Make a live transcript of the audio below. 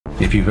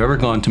If you've ever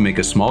gone to make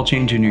a small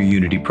change in your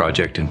Unity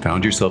project and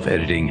found yourself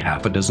editing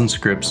half a dozen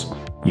scripts,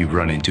 you've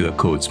run into a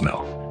code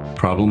smell.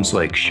 Problems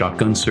like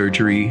shotgun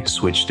surgery,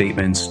 switch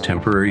statements,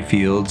 temporary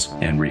fields,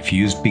 and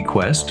refused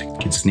bequest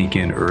can sneak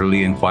in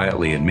early and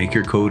quietly and make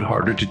your code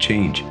harder to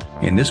change.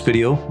 In this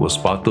video, we'll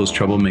spot those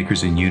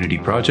troublemakers in Unity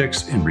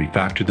projects and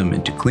refactor them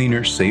into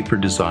cleaner, safer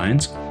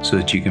designs so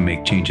that you can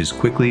make changes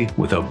quickly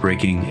without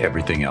breaking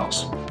everything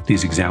else.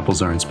 These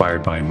examples are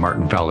inspired by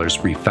Martin Fowler's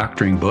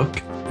Refactoring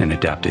book and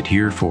adapted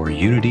here for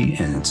Unity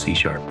and C#.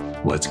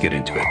 Let's get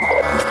into it.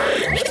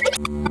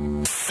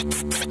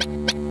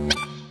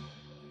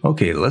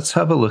 Okay, let's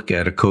have a look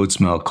at a code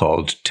smell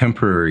called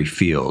temporary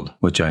field,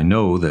 which I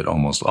know that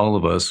almost all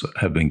of us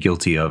have been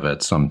guilty of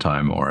at some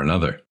time or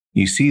another.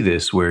 You see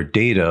this where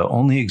data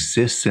only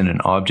exists in an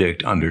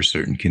object under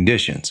certain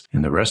conditions,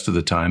 and the rest of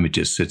the time it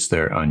just sits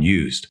there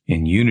unused.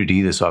 In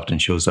Unity, this often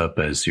shows up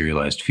as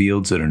serialized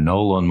fields that are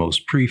null on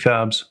most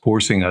prefabs,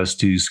 forcing us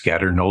to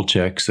scatter null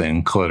checks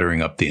and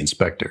cluttering up the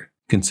inspector.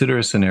 Consider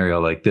a scenario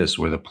like this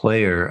where the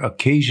player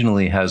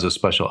occasionally has a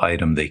special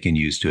item they can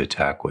use to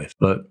attack with,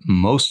 but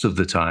most of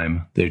the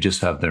time they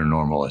just have their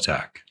normal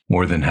attack.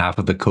 More than half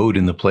of the code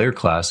in the player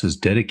class is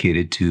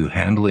dedicated to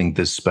handling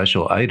this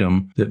special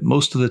item that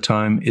most of the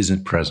time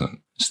isn't present.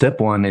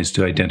 Step 1 is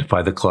to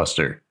identify the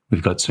cluster.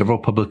 We've got several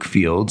public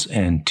fields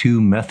and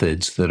 2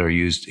 methods that are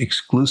used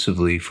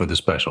exclusively for the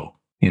special.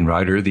 In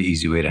Rider, the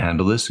easy way to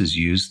handle this is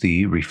use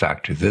the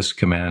refactor this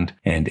command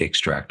and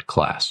extract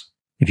class.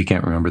 If you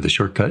can't remember the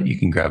shortcut, you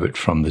can grab it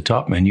from the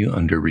top menu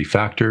under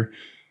Refactor,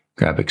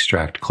 grab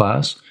Extract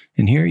Class,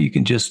 and here you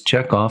can just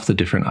check off the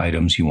different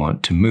items you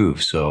want to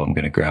move. So I'm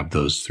going to grab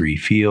those 3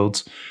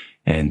 fields,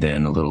 and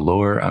then a little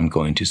lower, I'm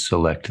going to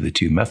select the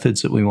 2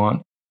 methods that we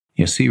want.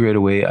 You'll see right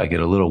away I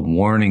get a little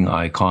warning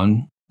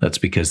icon. That's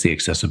because the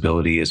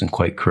accessibility isn't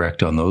quite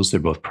correct on those. They're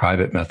both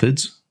private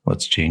methods.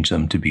 Let's change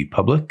them to be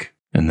public.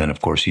 And then,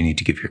 of course, you need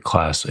to give your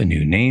class a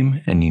new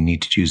name, and you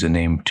need to choose a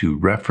name to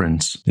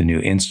reference the new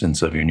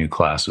instance of your new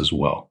class as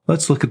well.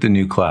 Let's look at the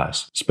new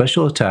class.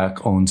 Special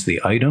Attack owns the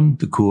item,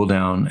 the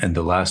cooldown, and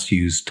the last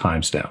used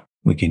timestamp.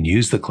 We can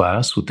use the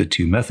class with the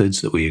 2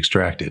 methods that we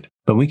extracted,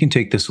 but we can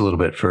take this a little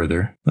bit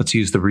further. Let's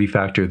use the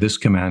refactor this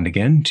command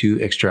again to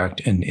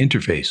extract an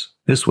interface.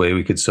 This way,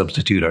 we could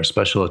substitute our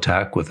special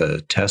attack with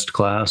a test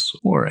class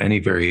or any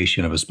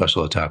variation of a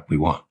special attack we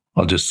want.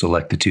 I'll just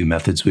select the 2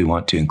 methods we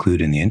want to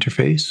include in the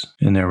interface,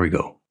 and there we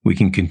go. We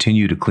can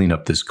continue to clean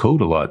up this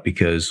code a lot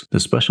because the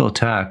special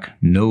attack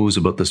knows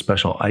about the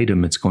special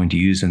item it's going to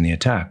use in the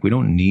attack. We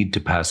don't need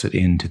to pass it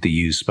into the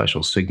use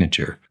special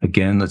signature.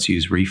 Again, let's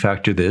use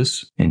refactor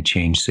this and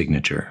change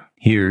signature.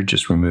 Here,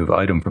 just remove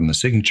item from the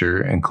signature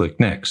and click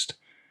next.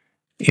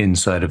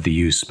 Inside of the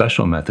use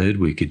special method,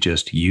 we could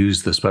just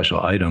use the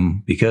special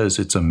item because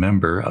it's a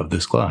member of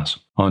this class.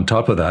 On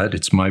top of that,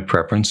 it's my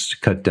preference to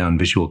cut down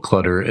visual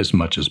clutter as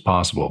much as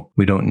possible.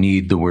 We don't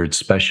need the word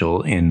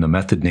special in the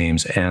method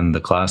names and the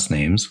class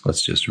names.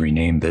 Let's just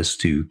rename this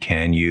to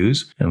can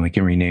use, and we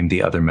can rename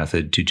the other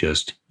method to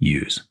just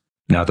use.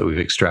 Now that we've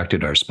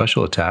extracted our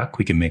special attack,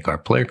 we can make our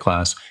player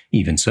class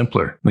even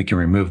simpler. We can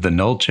remove the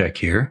null check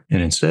here,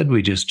 and instead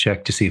we just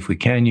check to see if we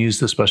can use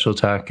the special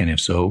attack, and if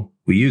so,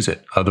 we use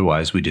it.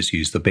 Otherwise, we just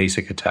use the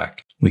basic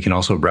attack. We can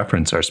also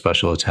reference our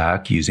special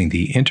attack using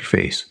the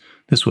interface.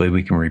 This way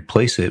we can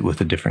replace it with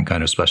a different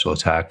kind of special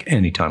attack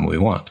anytime we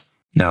want.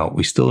 Now,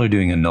 we still are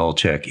doing a null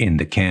check in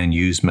the can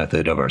use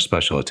method of our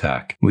special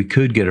attack. We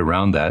could get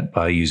around that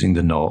by using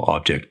the null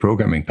object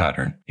programming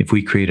pattern. If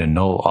we create a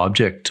null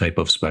object type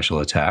of special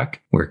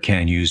attack, where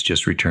can use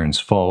just returns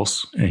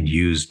false and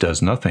use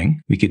does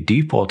nothing, we could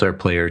default our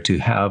player to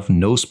have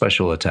no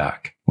special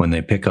attack. When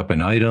they pick up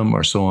an item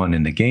or so on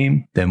in the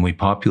game, then we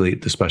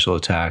populate the special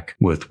attack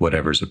with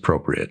whatever's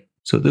appropriate.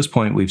 So at this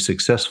point, we've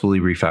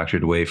successfully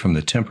refactored away from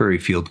the temporary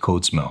field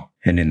code smell.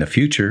 And in the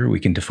future, we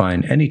can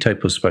define any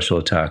type of special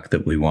attack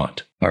that we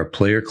want. Our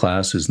player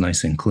class is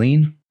nice and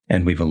clean,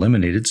 and we've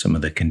eliminated some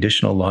of the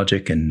conditional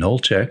logic and null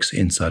checks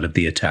inside of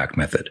the attack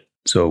method.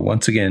 So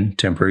once again,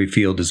 temporary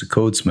field is a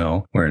code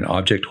smell where an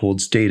object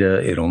holds data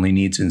it only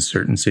needs in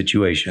certain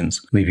situations,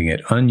 leaving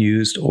it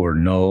unused or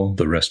null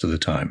the rest of the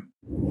time.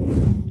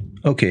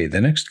 Okay, the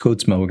next code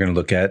smell we're going to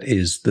look at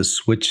is the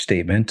switch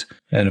statement.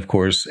 And of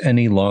course,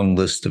 any long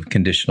list of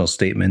conditional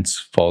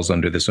statements falls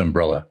under this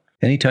umbrella.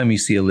 Anytime you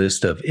see a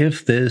list of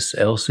if this,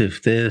 else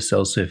if this,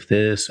 else if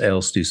this,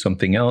 else do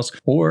something else,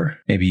 or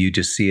maybe you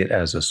just see it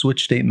as a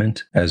switch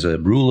statement, as a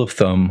rule of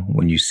thumb,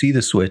 when you see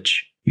the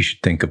switch, you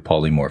should think of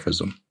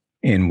polymorphism.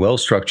 In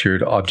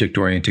well-structured,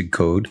 object-oriented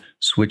code,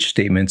 switch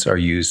statements are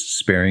used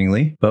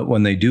sparingly, but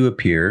when they do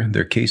appear,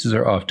 their cases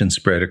are often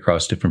spread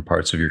across different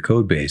parts of your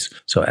code base.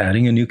 So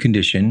adding a new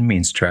condition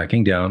means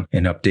tracking down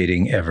and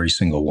updating every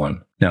single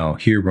one. Now,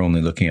 here we're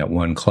only looking at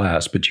one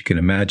class, but you can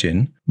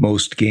imagine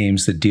most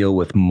games that deal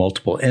with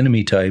multiple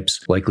enemy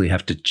types likely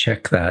have to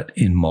check that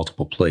in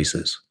multiple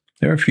places.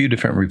 There are a few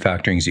different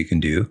refactorings you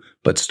can do,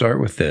 but start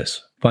with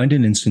this. Find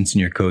an instance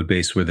in your code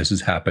base where this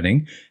is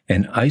happening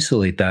and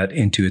isolate that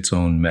into its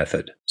own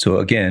method. So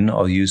again,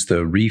 I'll use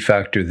the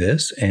refactor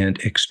this and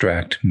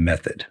extract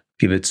method.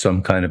 give it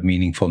some kind of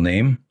meaningful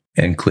name,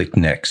 and click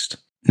Next.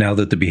 Now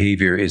that the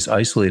behavior is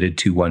isolated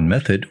to one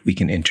method, we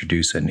can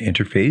introduce an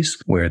interface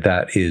where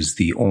that is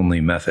the only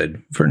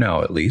method, for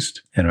now at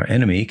least, and our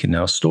enemy can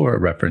now store a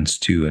reference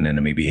to an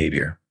enemy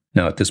behavior.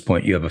 Now at this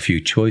point you have a few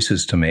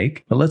choices to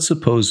make, but let's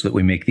suppose that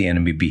we make the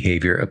enemy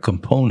behavior a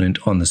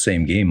component on the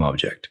same game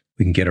object.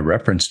 We can get a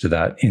reference to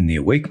that in the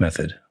awake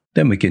method.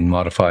 Then we can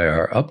modify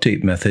our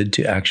update method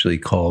to actually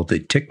call the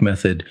tick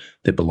method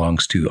that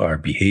belongs to our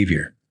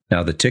behavior.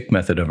 Now the tick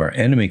method of our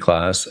enemy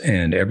class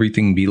and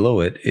everything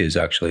below it is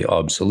actually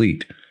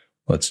obsolete.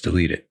 Let's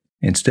delete it.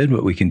 Instead,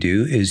 what we can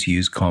do is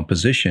use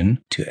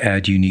composition to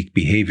add unique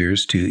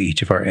behaviors to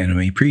each of our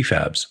enemy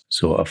prefabs.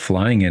 So a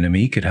flying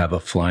enemy could have a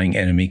flying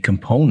enemy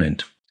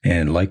component.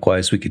 And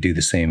likewise, we could do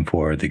the same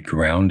for the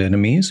ground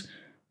enemies.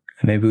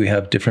 And maybe we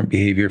have different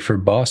behavior for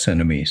boss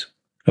enemies.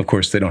 Of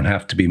course, they don't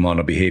have to be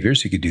mono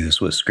behaviors. You could do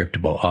this with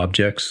scriptable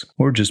objects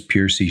or just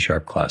pure C#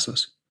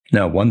 classes.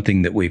 Now, one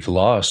thing that we've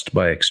lost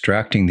by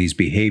extracting these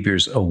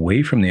behaviors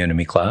away from the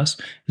enemy class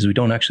is we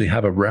don't actually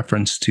have a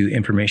reference to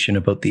information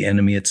about the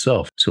enemy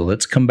itself. So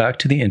let's come back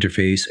to the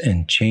interface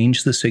and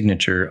change the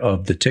signature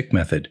of the tick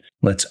method.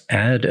 Let's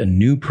add a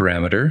new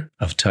parameter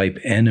of type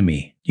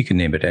enemy. You can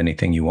name it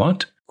anything you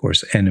want. Of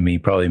course, enemy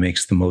probably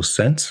makes the most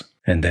sense,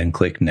 and then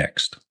click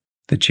Next.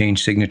 The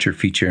change signature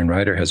feature in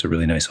Rider has a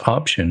really nice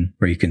option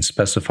where you can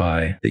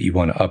specify that you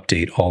want to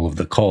update all of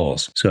the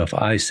calls. So if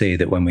I say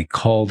that when we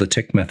call the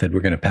tick method, we're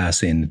going to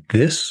pass in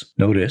this,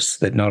 notice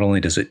that not only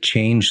does it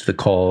change the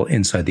call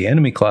inside the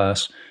enemy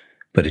class,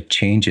 but it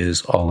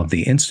changes all of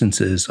the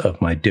instances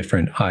of my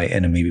different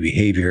enemy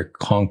behavior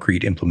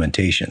concrete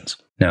implementations.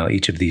 Now,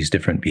 each of these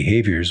different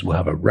behaviors will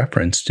have a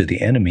reference to the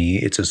enemy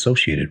it's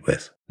associated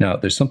with. Now,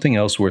 there's something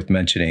else worth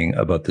mentioning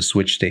about the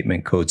switch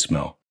statement code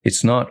smell.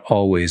 It's not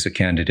always a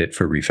candidate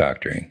for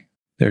refactoring.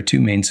 There are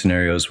two main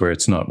scenarios where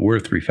it's not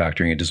worth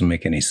refactoring. It doesn't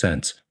make any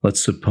sense.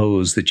 Let's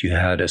suppose that you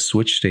had a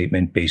switch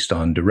statement based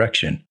on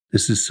direction.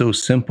 This is so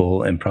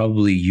simple and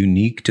probably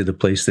unique to the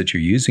place that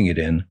you're using it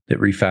in that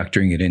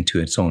refactoring it into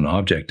its own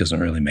object doesn't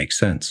really make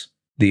sense.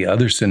 The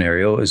other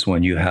scenario is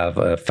when you have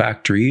a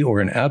factory or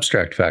an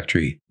abstract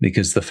factory,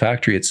 because the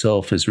factory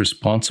itself is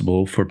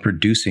responsible for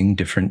producing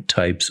different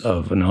types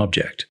of an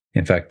object.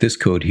 In fact, this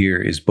code here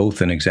is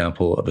both an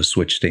example of a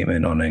switch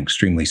statement on an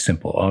extremely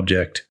simple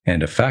object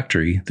and a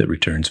factory that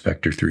returns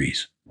vector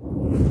 3s.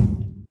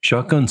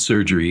 Shotgun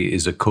surgery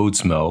is a code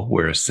smell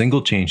where a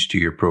single change to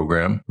your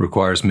program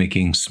requires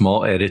making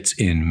small edits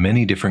in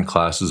many different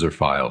classes or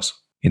files.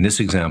 In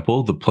this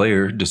example, the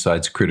player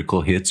decides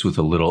critical hits with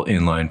a little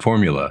inline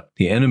formula.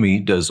 The enemy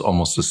does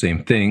almost the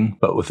same thing,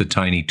 but with a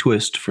tiny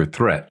twist for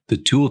threat. The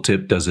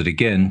tooltip does it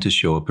again to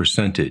show a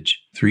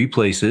percentage. 3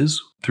 places,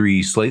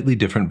 3 slightly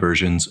different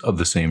versions of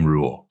the same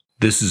rule.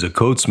 This is a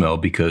code smell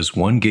because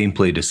one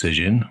gameplay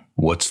decision,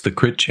 what's the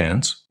crit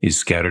chance, is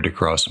scattered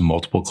across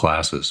multiple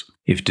classes.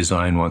 If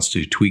design wants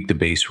to tweak the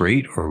base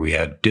rate or we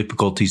add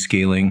difficulty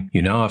scaling,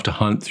 you now have to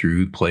hunt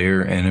through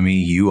player,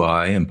 enemy,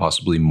 UI, and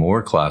possibly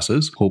more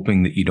classes,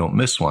 hoping that you don't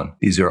miss one.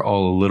 These are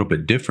all a little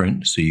bit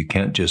different, so you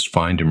can't just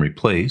find and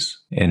replace,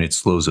 and it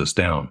slows us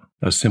down.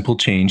 A simple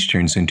change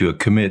turns into a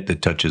commit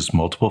that touches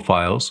multiple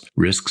files,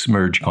 risks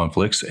merge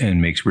conflicts,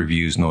 and makes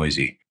reviews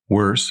noisy.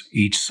 Worse,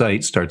 each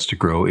site starts to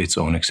grow its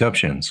own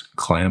exceptions,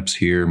 clamps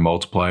here,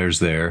 multipliers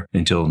there,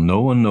 until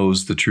no one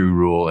knows the true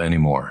rule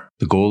anymore.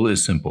 The goal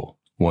is simple,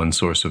 one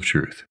source of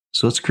truth.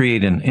 So let's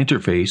create an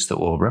interface that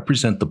will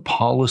represent the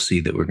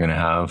policy that we're going to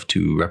have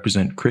to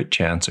represent crit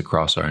chance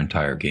across our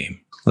entire game.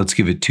 Let's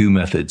give it 2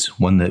 methods,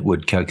 one that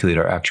would calculate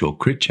our actual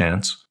crit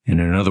chance, and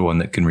another one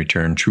that can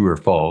return true or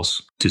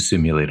false to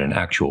simulate an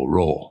actual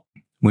roll.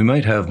 We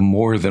might have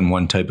more than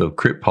one type of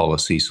crit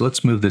policy, so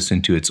let's move this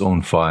into its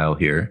own file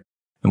here.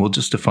 And we'll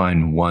just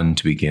define one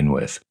to begin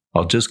with.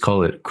 I'll just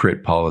call it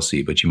crit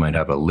policy, but you might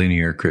have a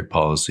linear crit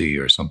policy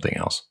or something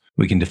else.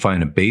 We can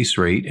define a base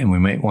rate, and we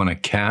might want to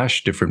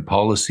cache different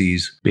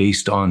policies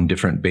based on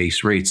different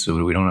base rates so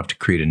that we don't have to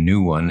create a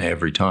new one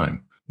every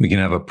time. We can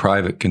have a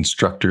private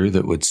constructor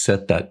that would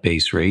set that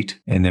base rate,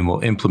 and then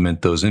we'll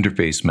implement those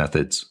interface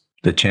methods.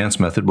 The chance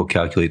method will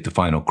calculate the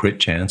final crit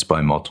chance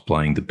by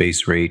multiplying the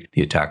base rate,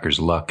 the attacker's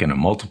luck, and a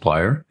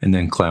multiplier, and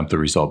then clamp the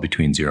result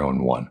between 0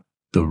 and 1.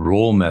 The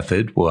roll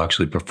method will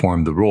actually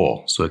perform the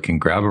roll, so it can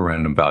grab a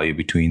random value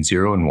between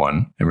 0 and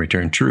 1 and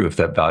return true if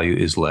that value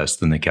is less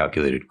than the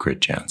calculated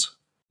crit chance.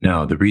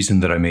 Now, the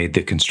reason that I made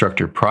the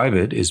constructor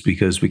private is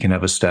because we can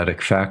have a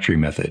static factory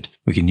method.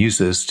 We can use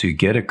this to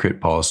get a crit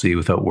policy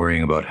without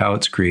worrying about how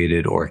it's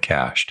created or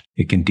cached.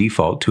 It can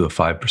default to a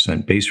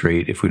 5% base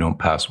rate if we don't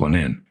pass one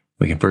in.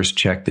 We can first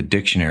check the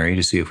dictionary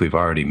to see if we've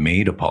already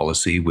made a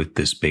policy with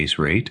this base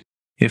rate.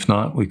 If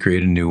not, we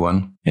create a new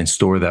one and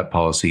store that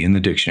policy in the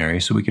dictionary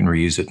so we can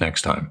reuse it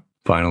next time.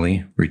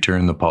 Finally,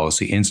 return the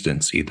policy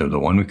instance, either the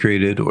one we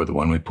created or the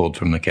one we pulled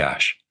from the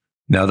cache.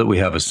 Now that we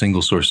have a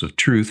single source of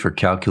truth for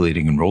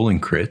calculating and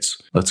rolling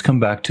crits, let's come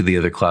back to the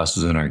other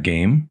classes in our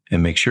game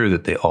and make sure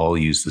that they all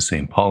use the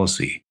same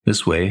policy.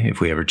 This way,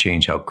 if we ever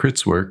change how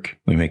crits work,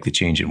 we make the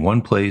change in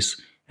one place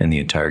and the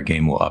entire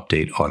game will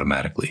update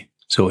automatically.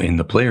 So in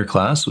the player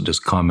class, we'll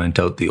just comment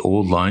out the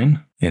old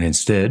line, and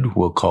instead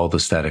we'll call the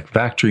static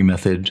factory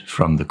method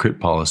from the crit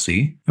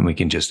policy, and we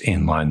can just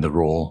inline the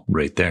role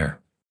right there.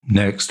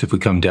 Next, if we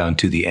come down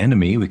to the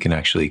enemy, we can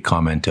actually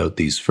comment out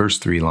these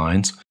first 3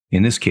 lines.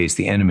 In this case,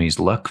 the enemy's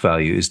luck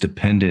value is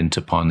dependent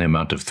upon the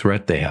amount of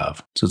threat they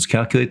have. So let's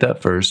calculate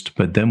that first,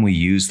 but then we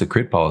use the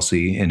crit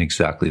policy in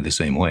exactly the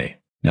same way.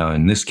 Now,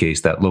 in this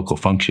case, that local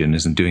function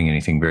isn't doing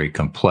anything very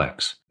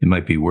complex. It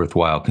might be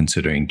worthwhile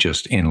considering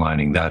just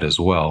inlining that as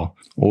well.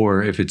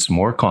 Or if it's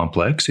more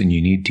complex and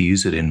you need to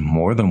use it in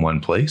more than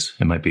one place,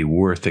 it might be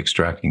worth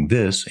extracting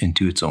this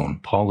into its own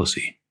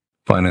policy.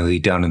 Finally,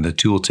 down in the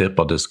tooltip,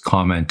 I'll just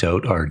comment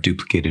out our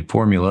duplicated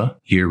formula.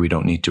 Here we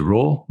don't need to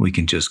roll. We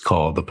can just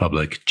call the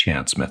public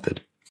chance method.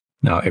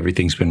 Now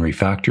everything's been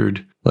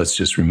refactored. Let's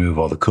just remove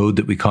all the code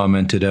that we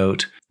commented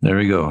out. There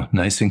we go.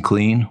 Nice and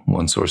clean.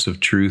 One source of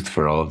truth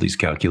for all of these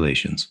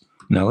calculations.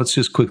 Now let's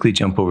just quickly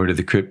jump over to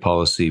the crit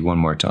policy one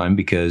more time,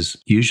 because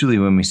usually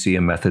when we see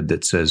a method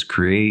that says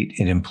create,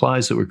 it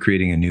implies that we're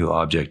creating a new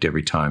object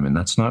every time, and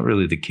that's not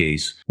really the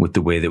case with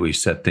the way that we've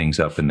set things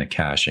up in the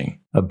caching.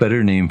 A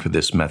better name for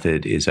this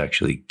method is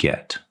actually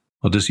get.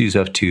 I'll just use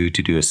F2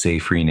 to do a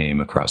safe rename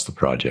across the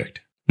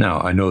project. Now,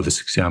 I know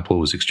this example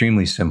was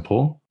extremely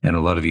simple, and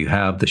a lot of you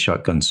have the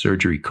shotgun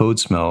surgery code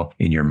smell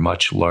in your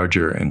much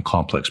larger and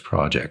complex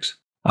projects.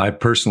 I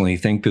personally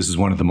think this is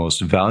one of the most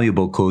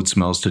valuable code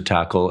smells to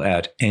tackle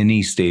at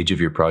any stage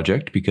of your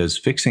project, because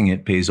fixing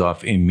it pays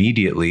off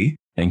immediately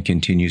and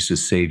continues to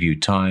save you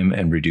time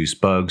and reduce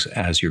bugs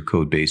as your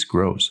code base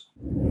grows.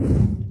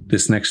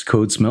 This next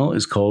code smell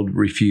is called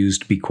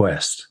Refused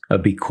Bequest. A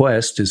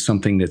bequest is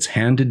something that's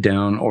handed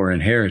down or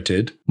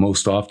inherited.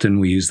 Most often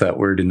we use that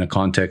word in the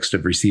context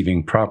of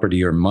receiving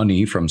property or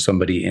money from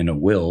somebody in a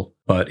will.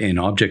 But in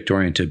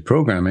object-oriented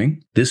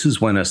programming, this is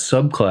when a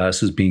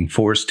subclass is being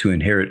forced to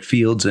inherit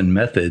fields and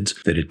methods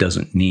that it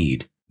doesn't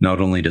need.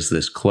 Not only does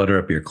this clutter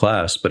up your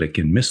class, but it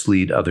can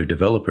mislead other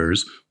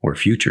developers or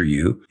future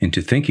you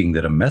into thinking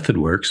that a method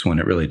works when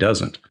it really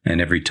doesn't. And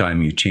every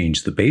time you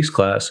change the base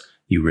class,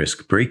 you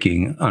risk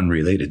breaking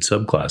unrelated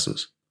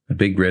subclasses. A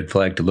big red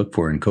flag to look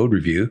for in code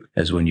review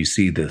is when you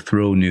see the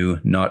throw new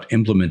not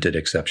implemented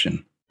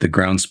exception. The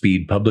ground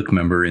speed public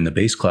member in the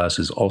base class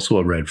is also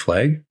a red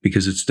flag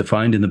because it's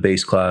defined in the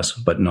base class,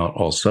 but not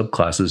all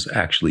subclasses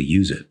actually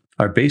use it.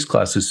 Our base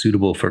class is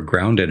suitable for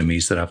ground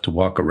enemies that have to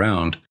walk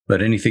around,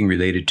 but anything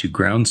related to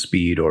ground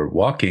speed or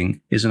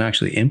walking isn't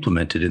actually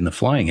implemented in the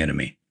flying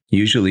enemy.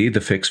 Usually, the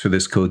fix for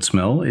this code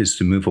smell is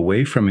to move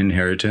away from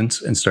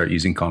inheritance and start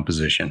using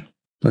composition.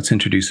 Let's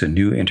introduce a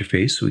new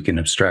interface so we can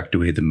abstract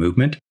away the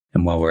movement,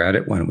 and while we're at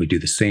it, why don't we do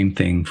the same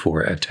thing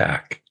for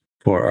attack.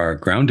 For our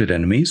grounded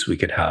enemies, we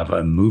could have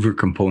a mover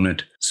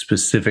component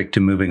specific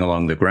to moving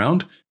along the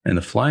ground, and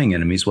the flying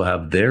enemies will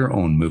have their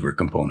own mover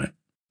component.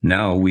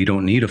 Now we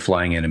don't need a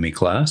flying enemy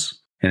class,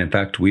 and in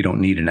fact we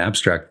don't need an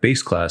abstract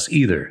base class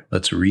either.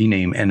 Let's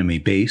rename enemy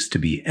base to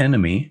be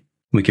enemy.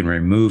 We can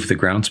remove the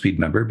ground speed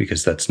member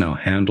because that's now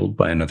handled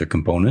by another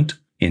component.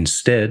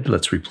 Instead,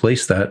 let's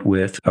replace that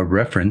with a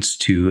reference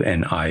to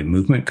an I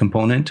movement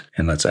component,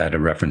 and let's add a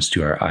reference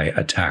to our I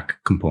attack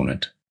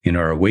component. In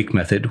our awake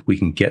method, we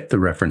can get the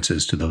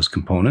references to those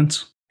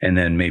components. And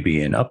then maybe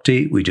in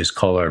update, we just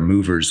call our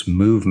movers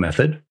move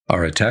method.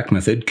 Our attack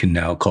method can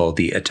now call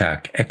the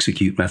attack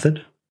execute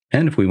method.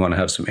 And if we want to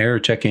have some error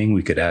checking,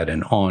 we could add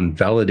an on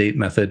validate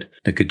method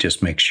that could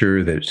just make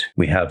sure that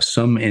we have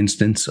some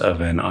instance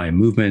of an I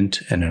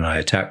movement and an I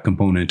attack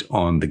component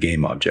on the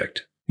game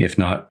object. If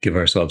not, give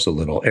ourselves a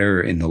little error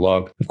in the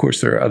log. Of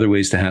course, there are other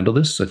ways to handle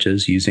this, such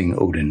as using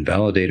Odin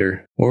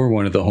Validator, or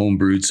one of the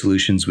homebrewed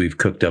solutions we've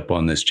cooked up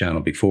on this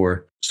channel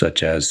before,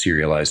 such as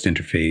serialized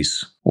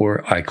interface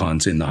or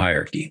icons in the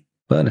hierarchy.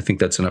 But I think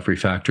that's enough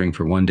refactoring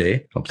for one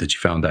day. Hope that you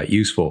found that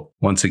useful.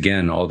 Once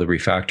again, all the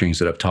refactorings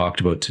that I've talked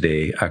about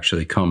today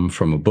actually come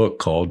from a book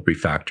called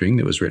Refactoring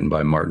that was written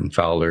by Martin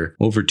Fowler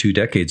over 2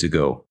 decades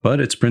ago. But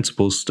its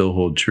principles still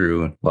hold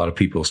true. A lot of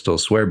people still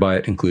swear by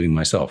it, including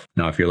myself.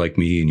 Now, if you're like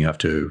me and you have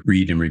to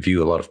read and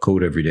review a lot of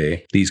code every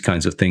day, these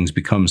kinds of things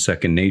become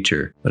second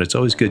nature. But it's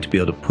always good to be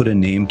able to put a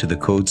name to the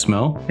code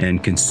smell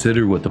and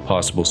consider what the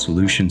possible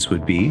solutions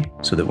would be,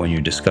 so that when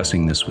you're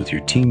discussing this with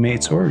your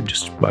teammates or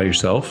just by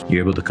yourself,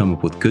 you're able to come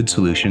up with good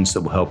solutions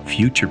that will help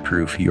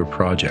future-proof your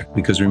project.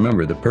 Because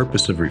remember, the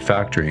purpose of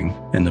refactoring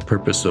and the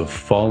purpose of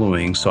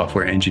following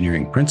software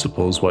engineering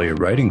principles while you're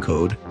writing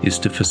code is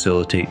to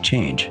facilitate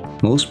change.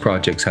 Most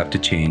projects have to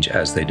change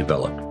as they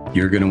develop.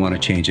 You're going to want to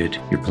change it,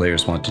 your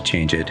players want to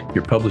change it,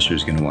 your publisher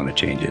is going to want to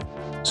change it.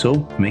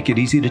 So make it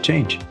easy to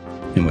change.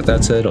 And with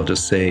that said, I'll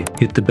just say,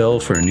 hit the bell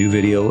for a new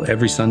video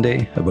every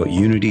Sunday about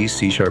Unity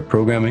C#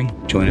 programming.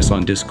 Join us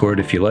on Discord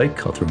if you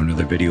like. I'll throw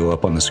another video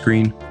up on the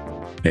screen.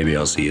 Maybe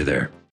I'll see you there.